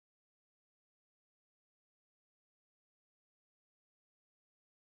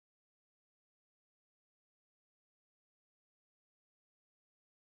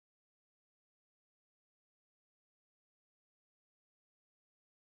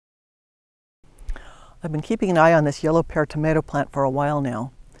I've been keeping an eye on this yellow pear tomato plant for a while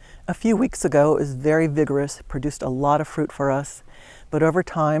now. A few weeks ago, it was very vigorous, produced a lot of fruit for us, but over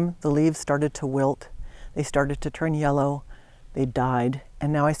time, the leaves started to wilt, they started to turn yellow, they died,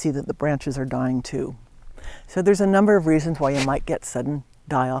 and now I see that the branches are dying too. So there's a number of reasons why you might get sudden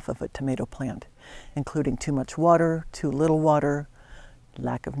die-off of a tomato plant, including too much water, too little water,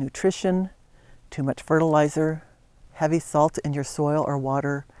 lack of nutrition, too much fertilizer, heavy salt in your soil or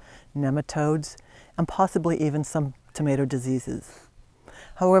water, nematodes, and possibly even some tomato diseases.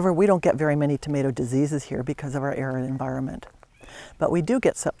 However, we don't get very many tomato diseases here because of our arid environment. But we do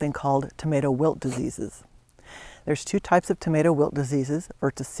get something called tomato wilt diseases. There's two types of tomato wilt diseases,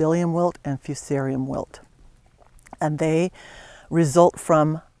 verticillium wilt and fusarium wilt. And they result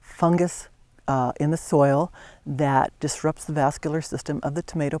from fungus in the soil that disrupts the vascular system of the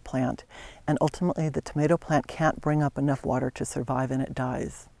tomato plant, and ultimately the tomato plant can't bring up enough water to survive and it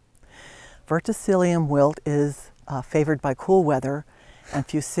dies. Verticillium wilt is favored by cool weather, and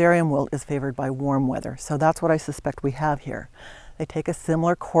fusarium wilt is favored by warm weather. So that's what I suspect we have here. They take a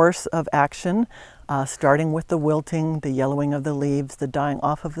similar course of action, starting with the wilting, the yellowing of the leaves, the dying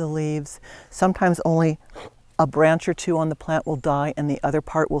off of the leaves. Sometimes only a branch or two on the plant will die and the other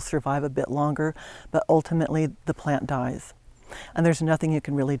part will survive a bit longer, but ultimately the plant dies. And there's nothing you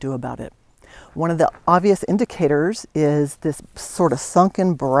can really do about it. One of the obvious indicators is this sort of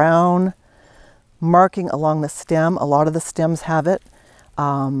sunken brown marking along the stem. A lot of the stems have it.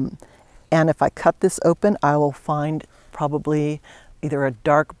 And if I cut this open, I will find probably either a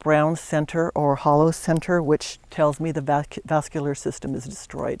dark brown center or hollow center, which tells me the vascular system is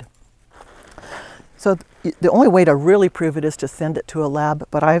destroyed. So the only way to really prove it is to send it to a lab,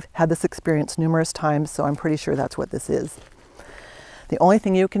 but I've had this experience numerous times, so I'm pretty sure that's what this is. The only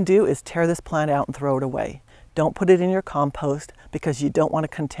thing you can do is tear this plant out and throw it away. Don't put it in your compost because you don't want to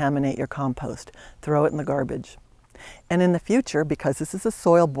contaminate your compost. Throw it in the garbage. And in the future, because this is a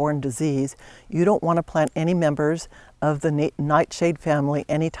soil-borne disease, you don't want to plant any members of the nightshade family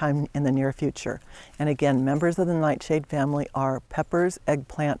anytime in the near future. And again, members of the nightshade family are peppers,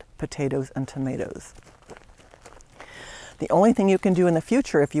 eggplant, potatoes, and tomatoes. The only thing you can do in the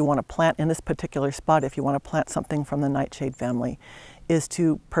future if you want to plant in this particular spot, if you want to plant something from the nightshade family, is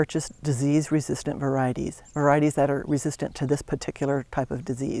to purchase disease-resistant varieties, varieties that are resistant to this particular type of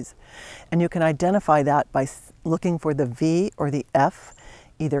disease. And you can identify that by looking for the V or the F,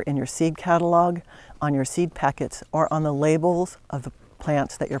 either in your seed catalog, on your seed packets, or on the labels of the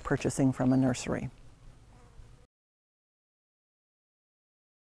plants that you're purchasing from a nursery.